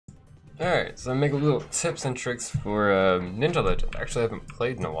Alright, so I'm making little tips and tricks for Ninja Legend. Actually, I haven't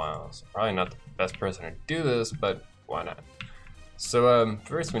played in a while, so probably not the best person to do this, but why not? So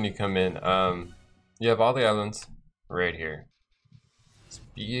first when you come in, you have all the islands right here. It's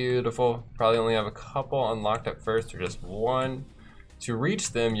beautiful. Probably only have a couple unlocked at first, or just one. To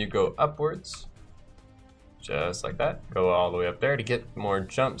reach them, you go upwards, just like that. Go all the way up there to get more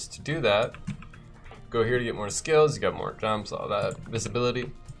jumps. To do that, go here to get more skills. You got more jumps, all that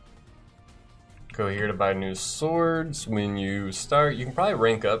visibility. Go here to buy new swords. When you start, you can probably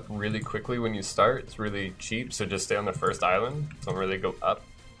rank up really quickly when you start. It's really cheap, so just stay on the first island. Don't really go up.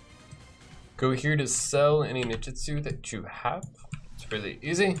 Go here to sell any ninjutsu that you have. It's really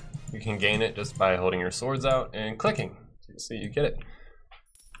easy. You can gain it just by holding your swords out and clicking. So you see you get it.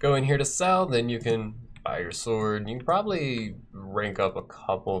 Go in here to sell, then you can buy your sword. You can probably rank up a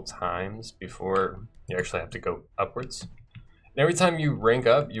couple times before you actually have to go upwards. And every time you rank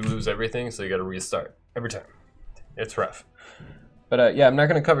up, you lose everything, so you gotta restart every time. It's rough. But yeah, I'm not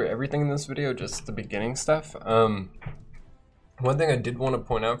gonna cover everything in this video, just the beginning stuff. One thing I did want to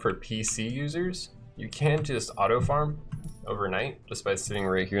point out for PC users, you can just auto farm overnight just by sitting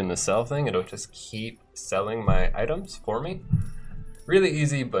right here in the sell thing. It'll just keep selling my items for me. Really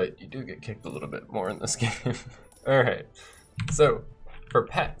easy, but you do get kicked a little bit more in this game. Alright, so for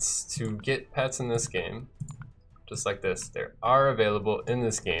pets, to get pets in this game, just like this, they are available in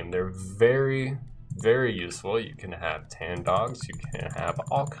this game. They're very, very useful. You can have tan dogs, you can have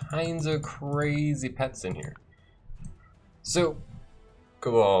all kinds of crazy pets in here. So,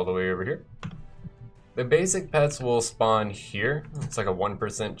 go all the way over here. The basic pets will spawn here. It's like a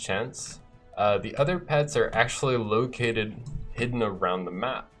 1% chance. The other pets are actually located hidden around the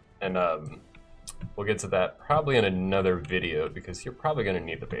map. And we'll get to that probably in another video because you're probably going to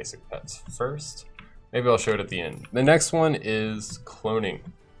need the basic pets first. Maybe I'll show it at the end. The next one is cloning.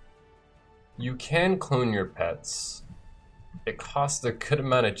 You can clone your pets. It costs a good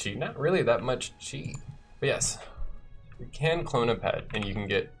amount of chi. Not really that much chi, but yes. You can clone a pet and you can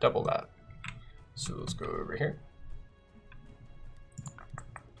get double that. So let's go over here.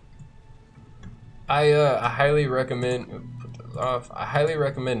 I highly recommend, I highly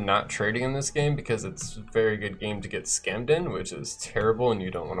recommend not trading in this game because it's a very good game to get scammed in, which is terrible, and you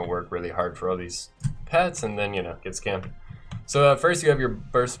don't want to work really hard for all these pets and then, you know, get scammed. So first you have your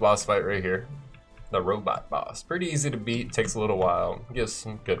first boss fight right here, the robot boss. Pretty easy to beat, takes a little while, gives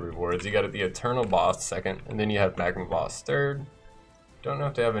some good rewards. You got the eternal boss second, and then you have magma boss third. Don't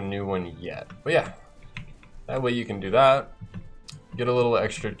have to have a new one yet, but yeah, that way you can do that. Get a little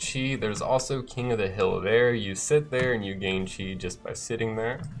extra chi. There's also King of the Hill there. You sit there and you gain chi just by sitting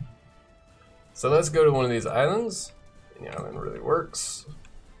there. So let's go to one of these islands. The island really works.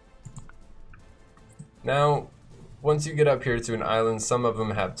 Now, once you get up here to an island, some of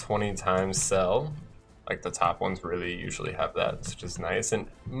them have 20 times sell. Like the top ones really usually have that, which is nice. And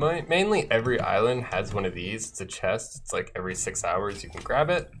mainly every island has one of these. It's a chest. It's like every 6 hours you can grab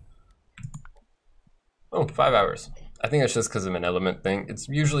it. Oh, 5 hours. I think that's just because of an element thing. It's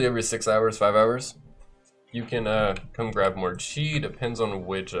usually every 6 hours, 5 hours. You can come grab more chi. Depends on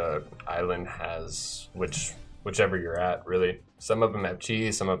which island has whichever you're at, really. Some of them have chi,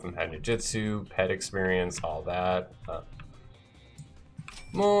 some of them have ninjutsu, pet experience, all that.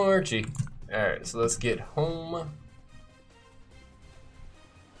 More chi. Alright, so let's get home.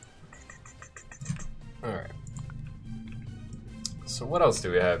 Alright. So what else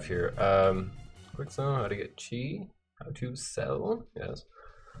do we have here? Quick zone, how to get chi, how to sell, yes.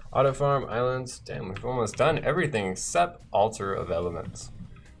 Auto farm, islands, damn, we've almost done everything except altar of elements.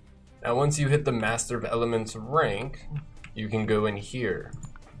 Now once you hit the master of elements rank, you can go in here.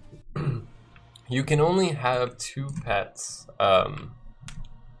 You can only have 2 pets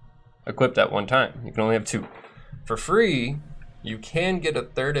equipped at one time. You can only have 2. For free, you can get a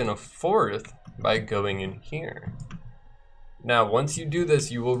 3rd and a 4th by going in here. Now once you do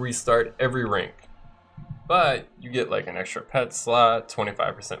this, you will restart every rank. But you get like an extra pet slot,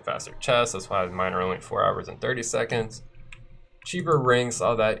 25% faster chest, that's why mine are only 4 hours and 30 seconds. Cheaper ranks,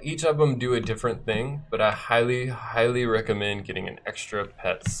 all that. Each of them do a different thing, but I highly, highly recommend getting an extra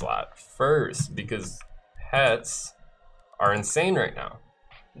pet slot first because pets are insane right now.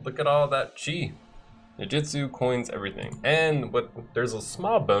 Look at all that chi. Ninjutsu, coins, everything. And there's a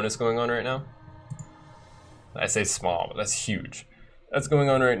small bonus going on right now. I say small, but that's huge. That's going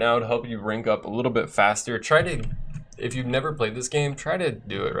on right now to help you rank up a little bit faster. Try to, if you've never played this game, try to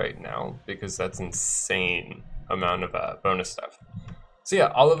do it right now because that's insane amount of bonus stuff. So yeah,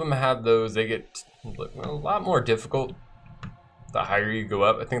 all of them have those. They get a lot more difficult the higher you go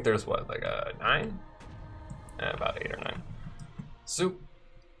up. I think there's what, like a 9? About 8 or 9. So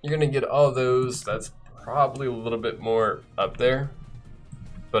you're gonna get all those. That's probably a little bit more up there,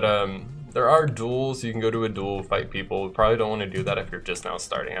 but there are duels. You can go to a duel, fight people. You probably don't want to do that if you're just now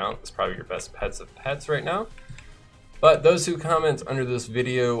starting out. It's probably your best pets of pets right now. But those who comment under this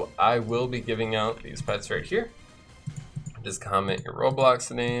video, I will be giving out these pets right here. Just comment your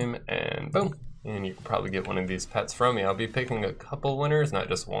Roblox name and boom, and you can probably get one of these pets from me. I'll be picking a couple winners, not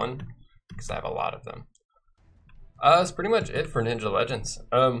just one, because I have a lot of them. That's pretty much it for Ninja Legends.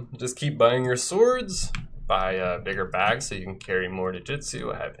 Just keep buying your swords, buy bigger bags so you can carry more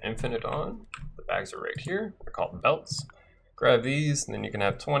Ninjutsu. I have infinite on. The bags are right here. They're called belts. Grab these, and then you can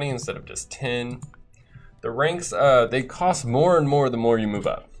have 20 instead of just 10. The ranks, they cost more and more the more you move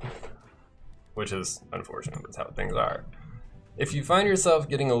up, which is unfortunate. That's how things are. If you find yourself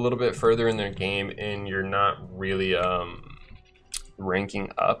getting a little bit further in the game and you're not really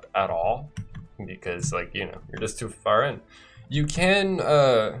ranking up at all, because like, you know, you're just too far in, you can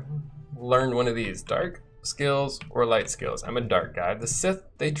learn one of these dark skills or light skills. I'm a dark guy. The Sith,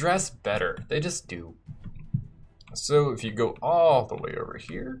 they dress better. They just do. So if you go all the way over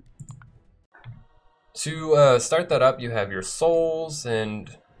here, to start that up, you have your souls, and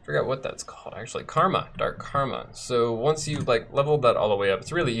I forgot what that's called actually, karma, dark karma. So once you like leveled that all the way up,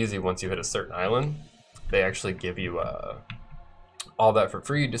 it's really easy. Once you hit a certain island, they actually give you all that for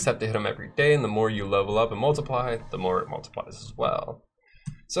free. You just have to hit them every day, and the more you level up and multiply, the more it multiplies as well.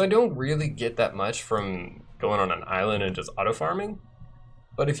 So I don't really get that much from going on an island and just auto farming.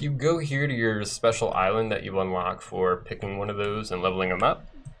 But if you go here to your special island that you unlock for picking one of those and leveling them up,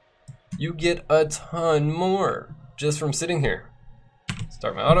 you get a ton more just from sitting here.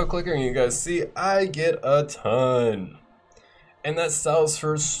 Start my auto clicker and you guys see I get a ton. And that sells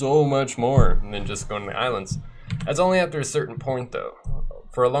for so much more than just going to the islands. That's only after a certain point though.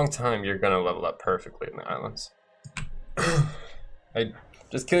 For a long time you're gonna level up perfectly in the islands.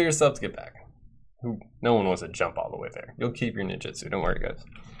 Just kill yourself to get back. No one wants to jump all the way there. You'll keep your ninjutsu, don't worry guys.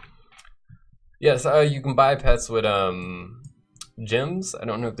 Yes, you can buy pets with gems. I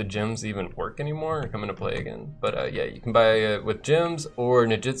don't know if the gems even work anymore or come into play again, but yeah, you can buy with gems or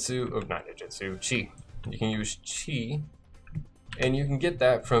ninjutsu, or not ninjutsu, chi. You can use chi, and you can get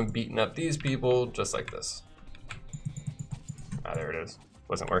that from beating up these people just like this. Ah, there it is.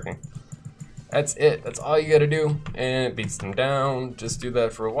 Wasn't working. That's it. That's all you gotta do, and it beats them down. Just do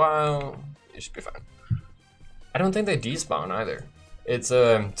that for a while. It should be fine. I don't think they despawn either. It's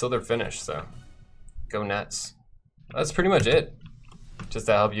until they're finished, so go nuts. That's pretty much it. Just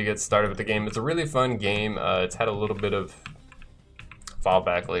to help you get started with the game. It's a really fun game. It's had a little bit of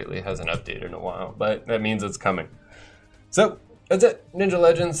fallback lately. It hasn't updated in a while, but that means it's coming. So that's it. Ninja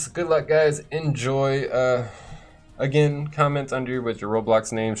Legends. Good luck, guys. Enjoy. Again, comment under with your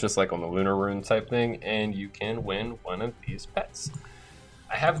Roblox names, just like on the Lunar Rune type thing, and you can win one of these pets.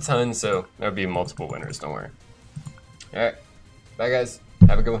 I have a ton, so there'll be multiple winners. Don't worry. All right. Bye, guys.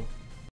 Have a good one.